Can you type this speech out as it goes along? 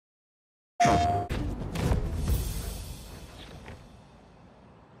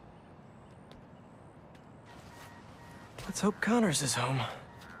Let's hope Connors is home.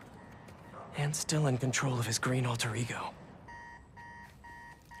 And still in control of his green alter ego.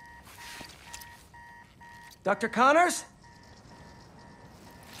 Dr. Connors?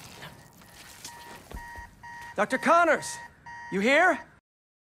 Dr. Connors! You here?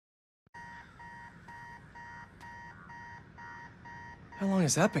 How long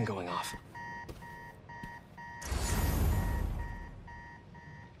has that been going off?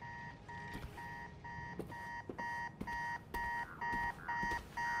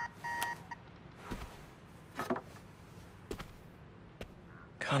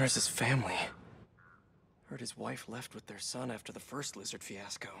 Connors' family. Heard his wife left with their son after the first lizard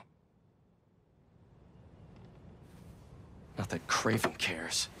fiasco. Not that Kraven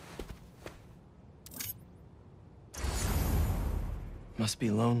cares. Must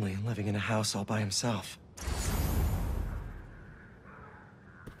be lonely living in a house all by himself.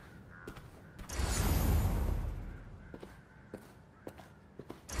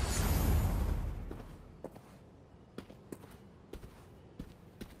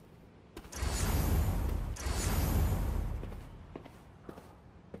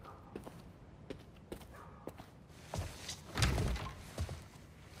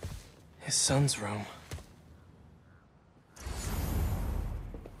 His son's room.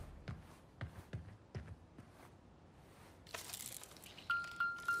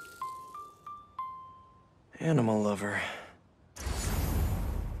 Animal lover.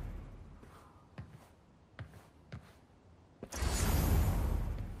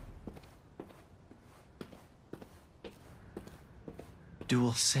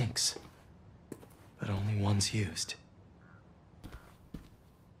 Dual sinks, but only one's used.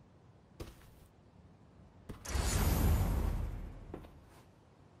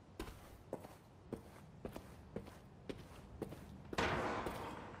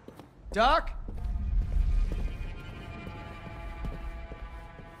 Doc?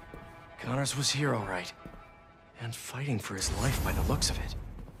 Connors was here, all right. And fighting for his life by the looks of it.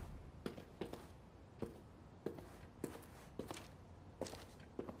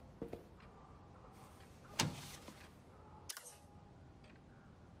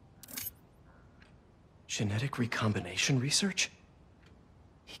 Genetic recombination research?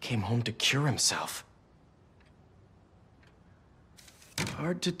 He came home to cure himself.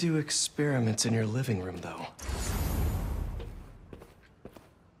 Hard to do experiments in your living room, though.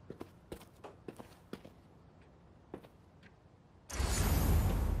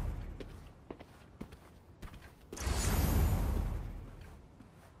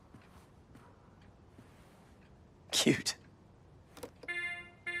 Cute.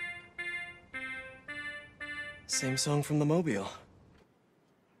 Same song from the Mobile.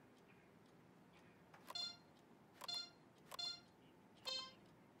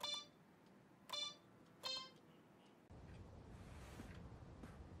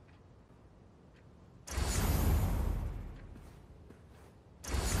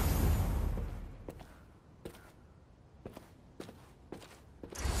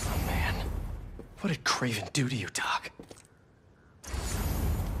 What did Kraven do to you, Doc?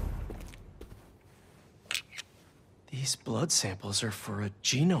 These blood samples are for a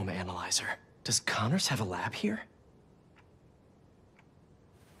genome analyzer. Does Connors have a lab here?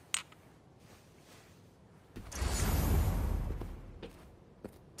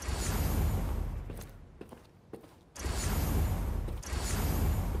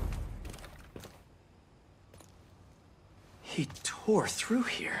 He tore through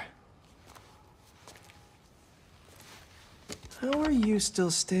here. How are you still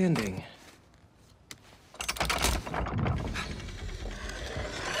standing?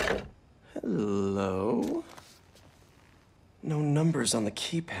 Hello? No numbers on the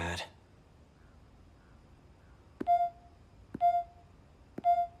keypad.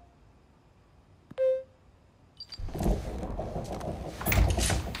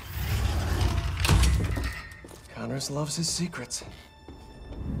 Connors loves his secrets.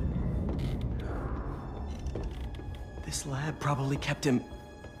 This lab probably kept him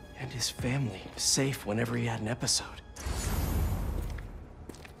and his family safe whenever he had an episode.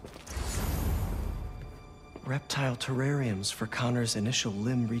 Reptile terrariums for Connor's initial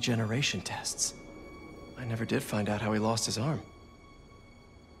limb regeneration tests. I never did find out how he lost his arm.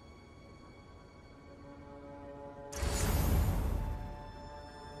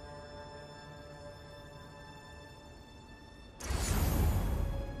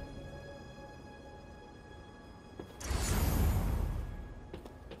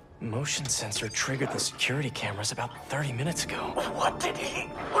 Motion sensor triggered the security cameras about 30 minutes ago. What did he...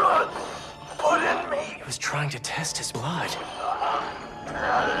 was trying to test his blood.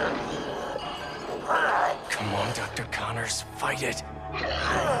 Come on, Dr. Connors, fight it.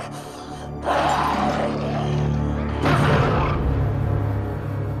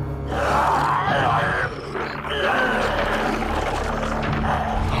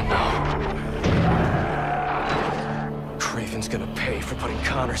 Kraven's gonna pay for putting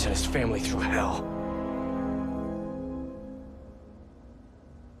Connors and his family through hell.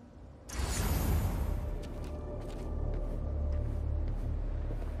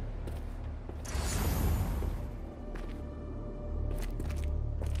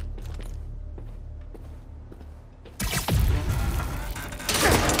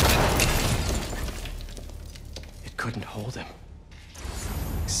 It couldn't hold him.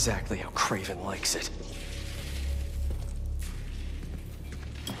 Exactly how Kraven likes it.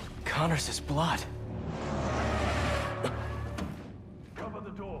 Connors' blood. Cover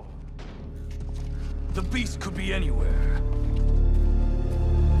the door. The beast could be anywhere.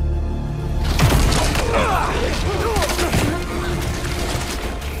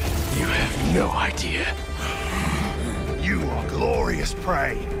 You have no idea. You are glorious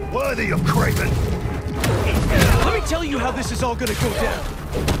prey, worthy of Kraven. Let me tell you how this is all gonna go down.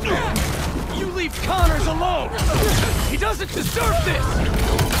 You leave Connors alone. He doesn't deserve this.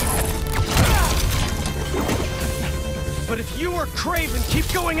 But if you or Kraven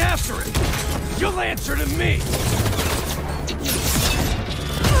keep going after him, you'll answer to me.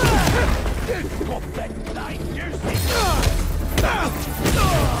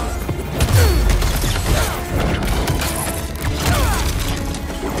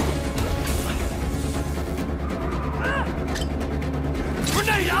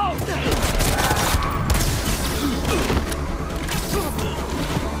 Grenade out!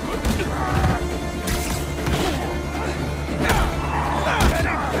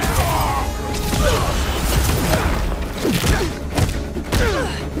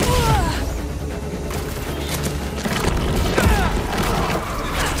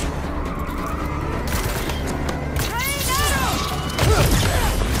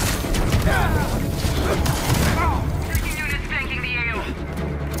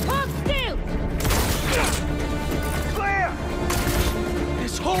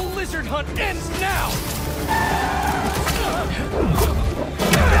 This whole lizard hunt ends now!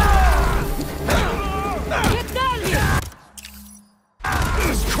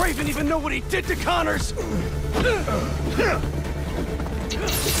 Does Kraven even know what he did to Connors?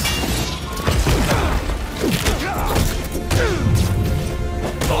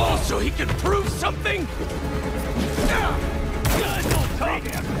 Oh, so he can prove something? Don't talk.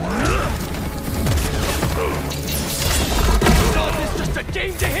 Is this just a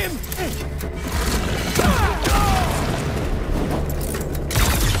game to him?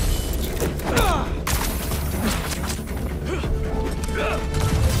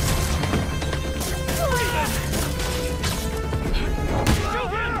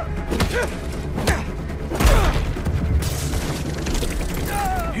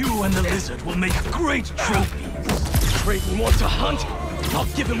 You and the lizard will make great trophies. Kraven wants a hunt? I'll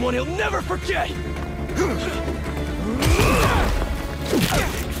give him one he'll never forget!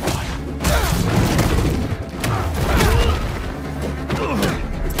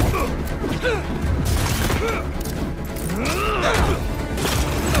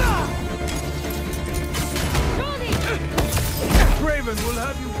 Kraven will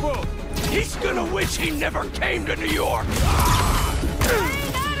have you both. He's gonna wish he never came to New York!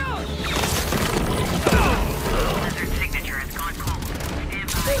 Lizard signature has gone cold. Stand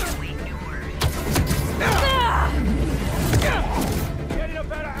by and await new orders. Get in a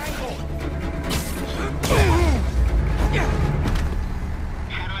better angle!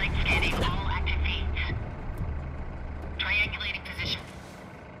 Satellite scanning all active feeds. Triangulating position.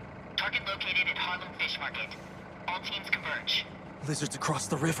 Target located at Harlem Fish Market. All teams converge. Lizard's across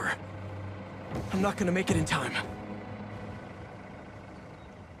the river. I'm not gonna make it in time.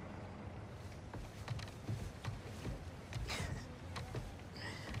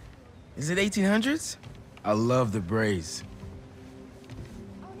 Is it 1800s? I love the braids.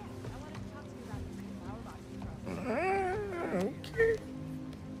 Okay.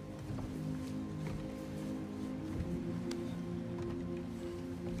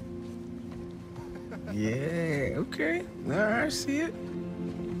 Yeah, okay. All right, I see it.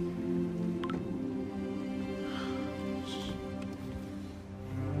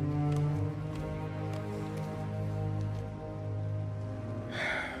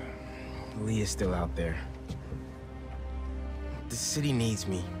 Lee is still out there. The city needs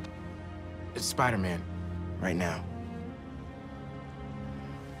me. It's Spider-Man, right now.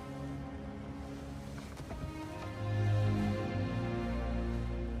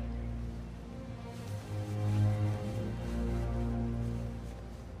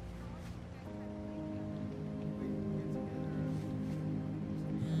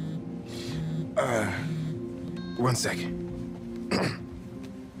 1 second.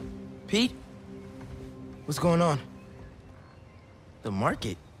 Pete? What's going on? The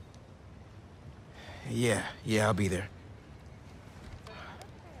market? Yeah, I'll be there.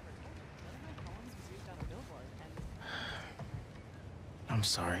 I'm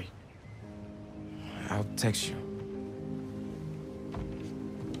sorry. I'll text you.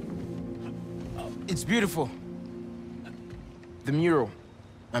 It's beautiful. The mural,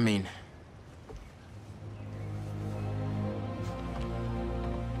 I mean.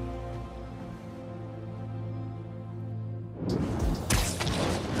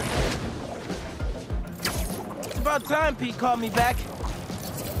 It's about time Pete called me back.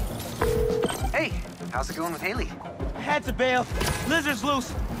 Hey, how's it going with Haley? Had to bail. Lizard's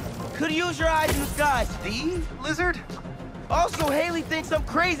loose. Could use your eyes in the skies. The lizard? Also, Haley thinks I'm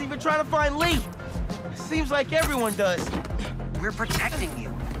crazy for trying to find Lee. Seems like everyone does. We're protecting you.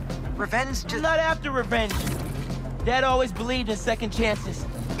 Revenge I'm not after revenge. Dad always believed in second chances.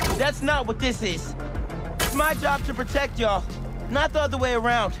 That's not what this is. It's my job to protect y'all, not the other way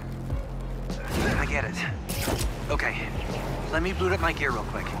around. I get it. Okay, let me boot up my gear real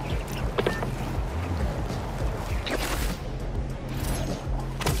quick.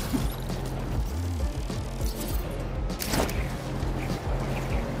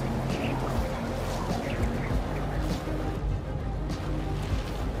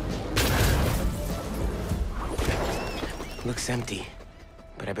 Looks empty,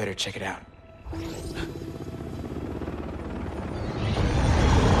 but I better check it out.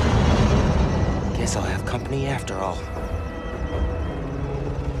 Guess I'll have company after all.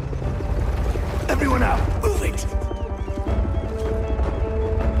 Everyone out! Move it!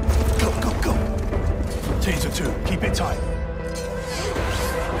 Go! Taser 2, keep it tight.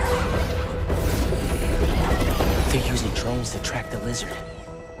 They're using drones to track the lizard.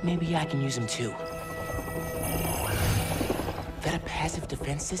 Maybe I can use them too. That a passive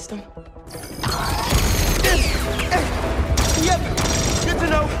defense system? Yep, good to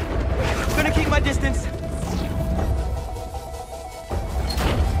know. Gonna keep my distance.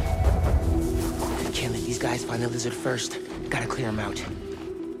 Can't let these guys find the lizard first. Gotta clear them out.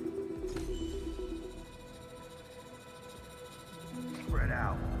 Spread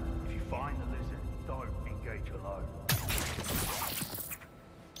out. If you find the lizard, don't engage alone.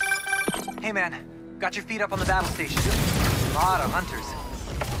 Hey man, got your feet up on the battle station. A lot of hunters.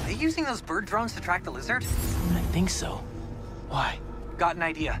 Are they using those bird drones to track the lizard? I think so. Why? Got an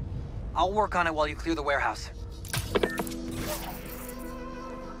idea. I'll work on it while you clear the warehouse.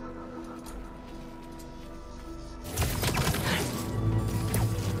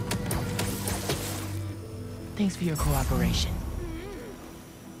 Thanks for your cooperation.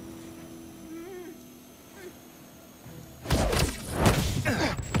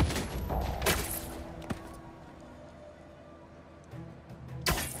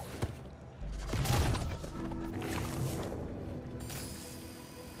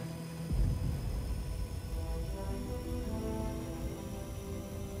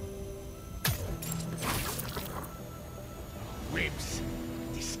 Ribs.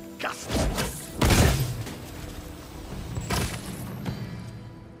 Disgusting.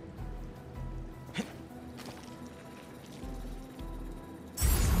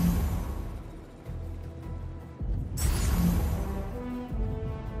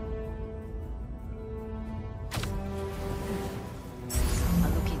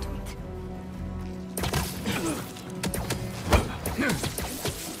 I'll look into it.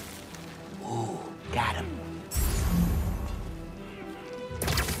 Ooh, got him.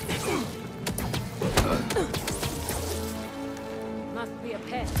 Must be a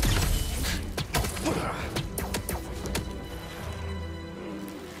pet.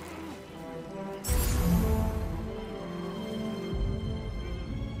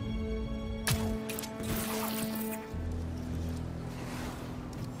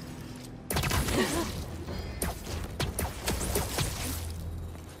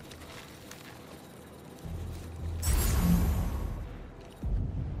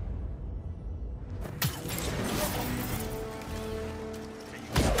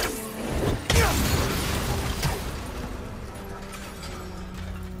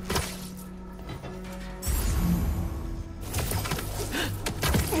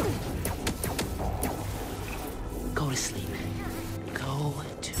 Go to sleep. Go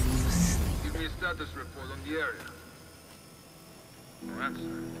to sleep. Give me a status report on the area. No answer.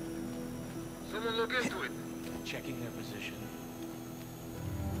 Someone look into it. Checking their position.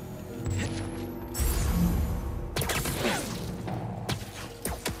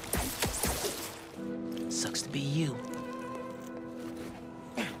 Sucks to be you.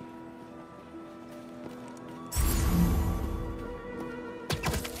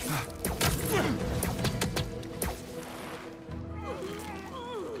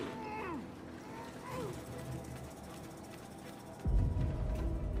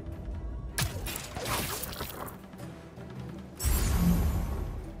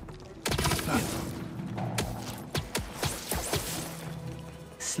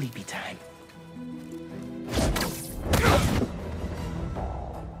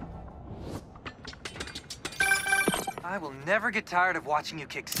 I will never get tired of watching you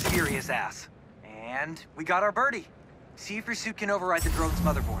kick serious ass. And we got our birdie. See if your suit can override the drone's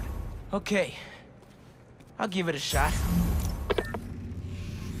motherboard. Okay. I'll give it a shot.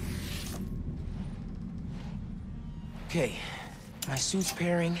 Okay. My suit's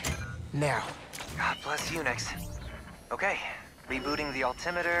pairing now. God bless Unix. Okay. Rebooting the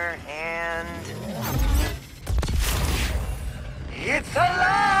altimeter and... It's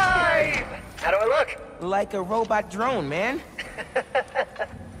alive! How do I look? Like a robot drone, man.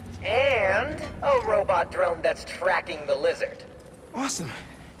 And a robot drone that's tracking the lizard. Awesome.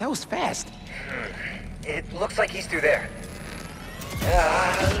 That was fast. It looks like he's through there.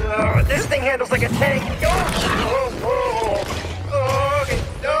 This thing handles like a tank. Okay.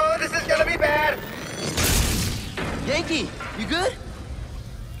 No, this is gonna be bad. Yankee, you good?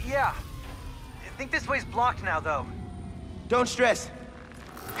 Yeah. I think this way's blocked now, though. Don't stress.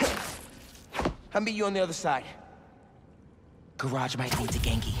 I'll meet you on the other side. Garage might lead to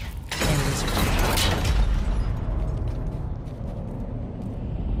Genki. And Lizard.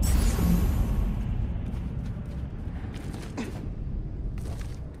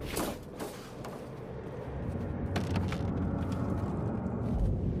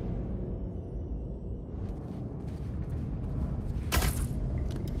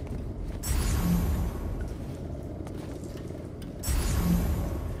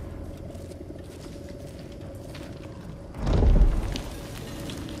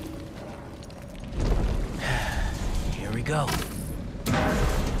 Go.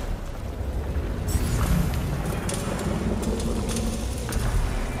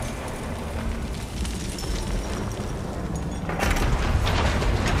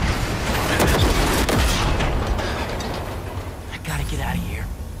 I gotta get out of here.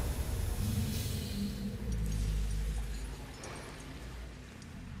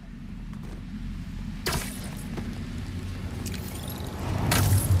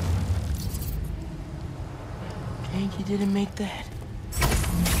 Yankee didn't make that.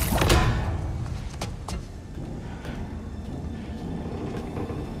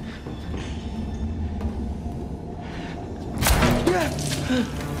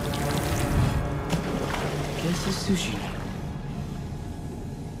 Guess it's sushi.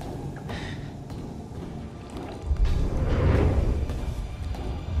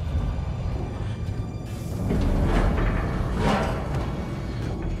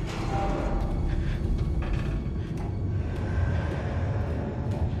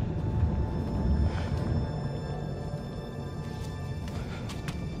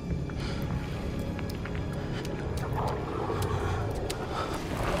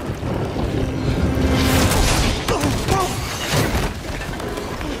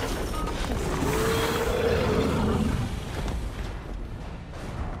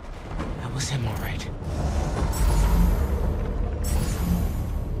 Him all right.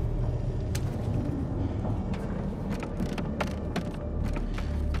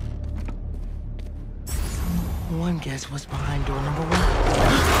 One guess what's behind door number 1.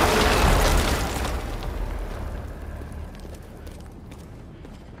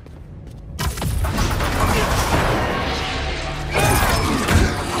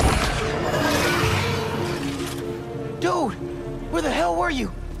 Dude, where the hell were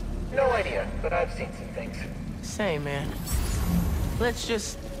you? No idea, but I've seen some things. Same, man. Let's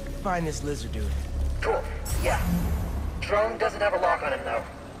just find this lizard dude. Cool, yeah. Drone doesn't have a lock on him, though.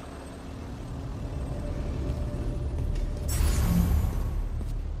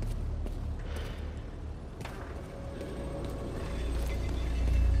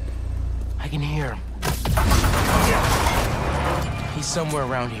 I can hear him. He's somewhere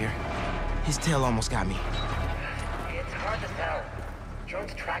around here. His tail almost got me. It's hard to tell.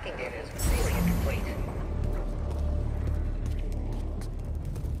 Drone's tracking data is really incomplete.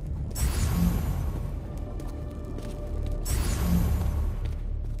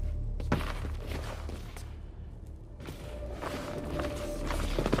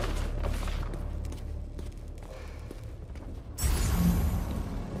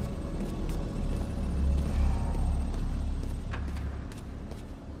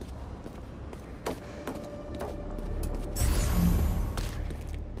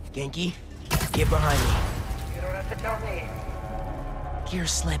 Genki, get behind me. You don't have to tell me. Gear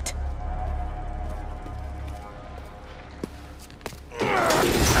slipped.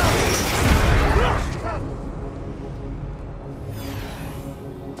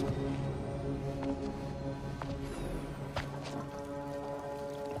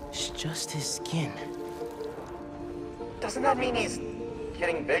 It's just his skin. Doesn't that mean he's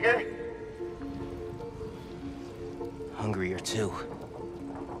getting bigger? Hungrier too.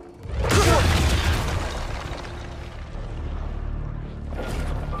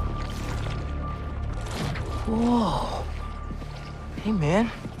 Hey, man.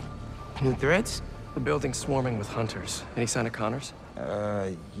 New threads? The building's swarming with hunters. Any sign of Connors?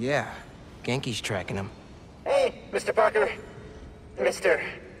 Yeah. Genki's tracking him. Hey, Mr. Parker. Mr.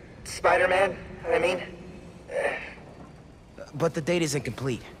 Spider-Man, I mean. But the data's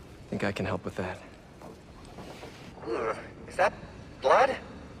incomplete. Think I can help with that. Is that blood?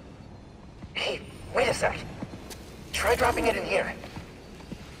 Hey, wait a sec. Try dropping it in here.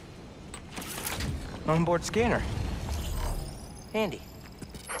 Onboard scanner. Handy.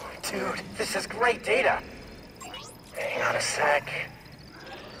 Dude, this is great data. Hang on a sec.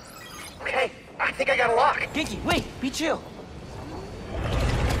 Okay, I think I got a lock. Genki, wait! Be chill!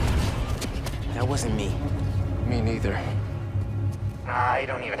 That wasn't me. Me neither. I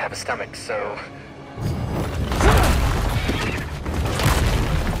don't even have a stomach, so...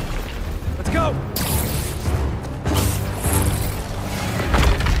 Let's go!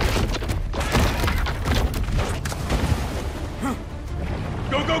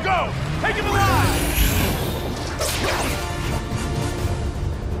 Go, go, go! Take him alive!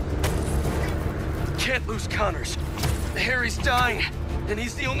 Can't lose Connors. Harry's dying, and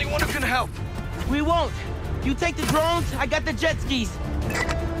he's the only one who can help. We won't! You take the drones, I got the jet skis.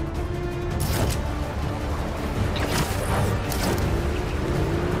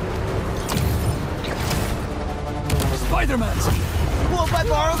 Spider-Man's here! Cool if I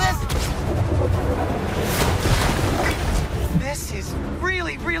borrow this? This is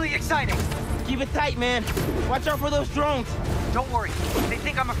really, really exciting. Keep it tight, man. Watch out for those drones. Don't worry, they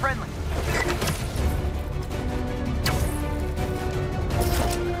think I'm a friendly.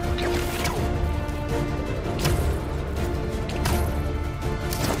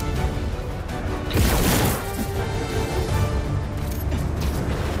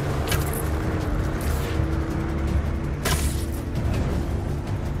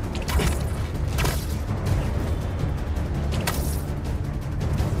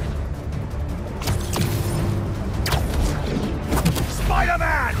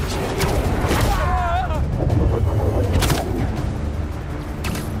 Spider-Man!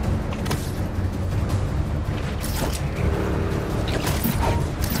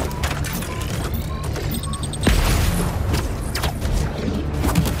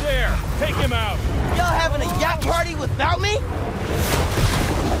 There! Take him out! Y'all having a yacht party without me?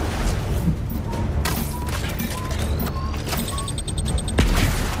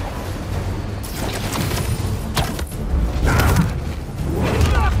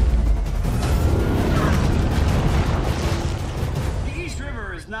 The East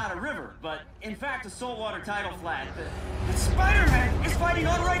River is not a river, but in fact a saltwater tidal flat. But Spider-Man is fighting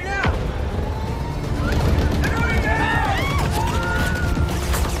on right now! Everybody down!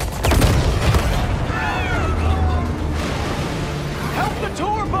 Help the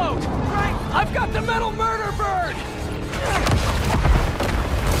tour boat! Right! I've got the metal murder bird!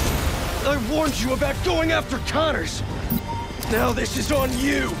 I warned you about going after Connors. Now this is on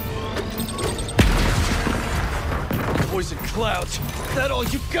you. Poison clouds. That all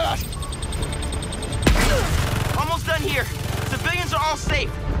you got? Almost done here. Civilians are all safe.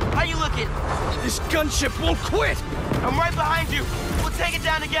 How you looking? This gunship won't quit. I'm right behind you. We'll take it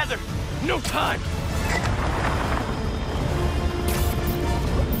down together. No time.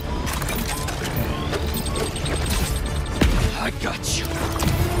 I got you.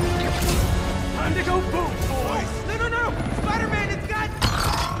 Time to go boom, boys! No, no, no! Spider-Man has got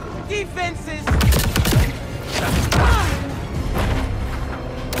defenses!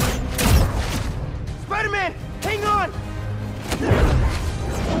 Spider-Man, hang on!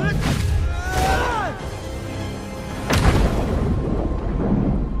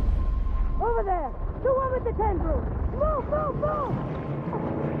 Over there! The one with the tendrils! Move, move, move!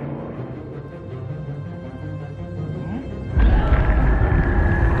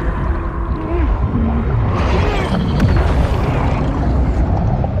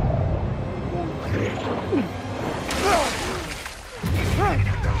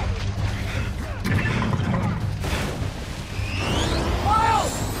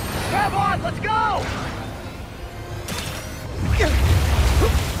 Miles! Grab on, let's go!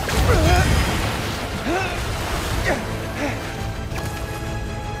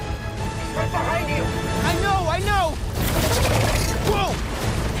 Right behind you! I know! Whoa!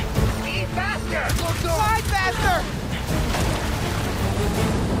 Speed faster! Fly faster!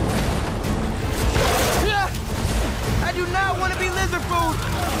 I do not want to be lizard food!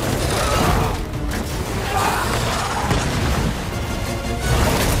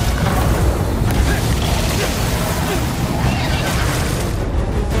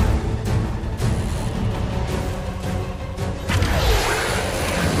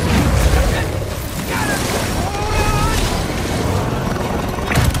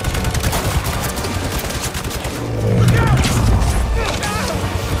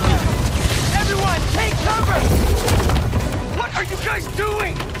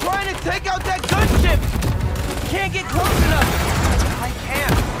 doing? Trying to take out that gunship! Can't get close enough! I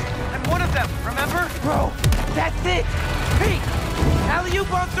can. I'm one of them, remember? Bro, that's it! Pete!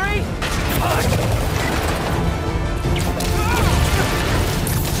 Alley-oop on 3?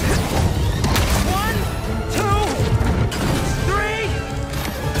 One, two, three!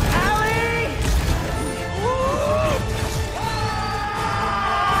 Alley!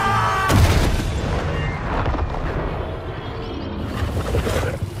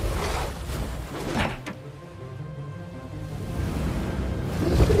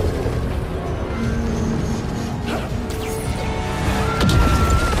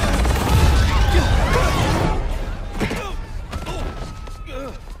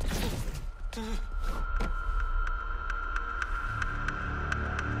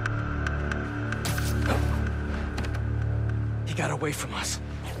 He got away from us.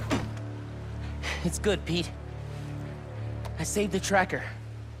 It's good, Pete. I saved the tracker.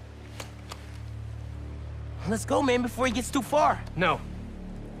 Let's go, man, before he gets too far. No.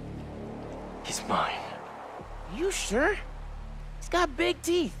 He's mine. You sure? He's got big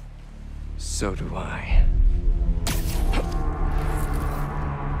teeth. So do I.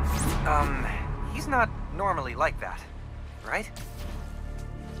 He's not normally like that, right?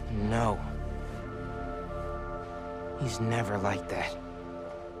 No. He's never like that.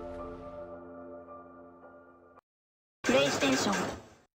 PlayStation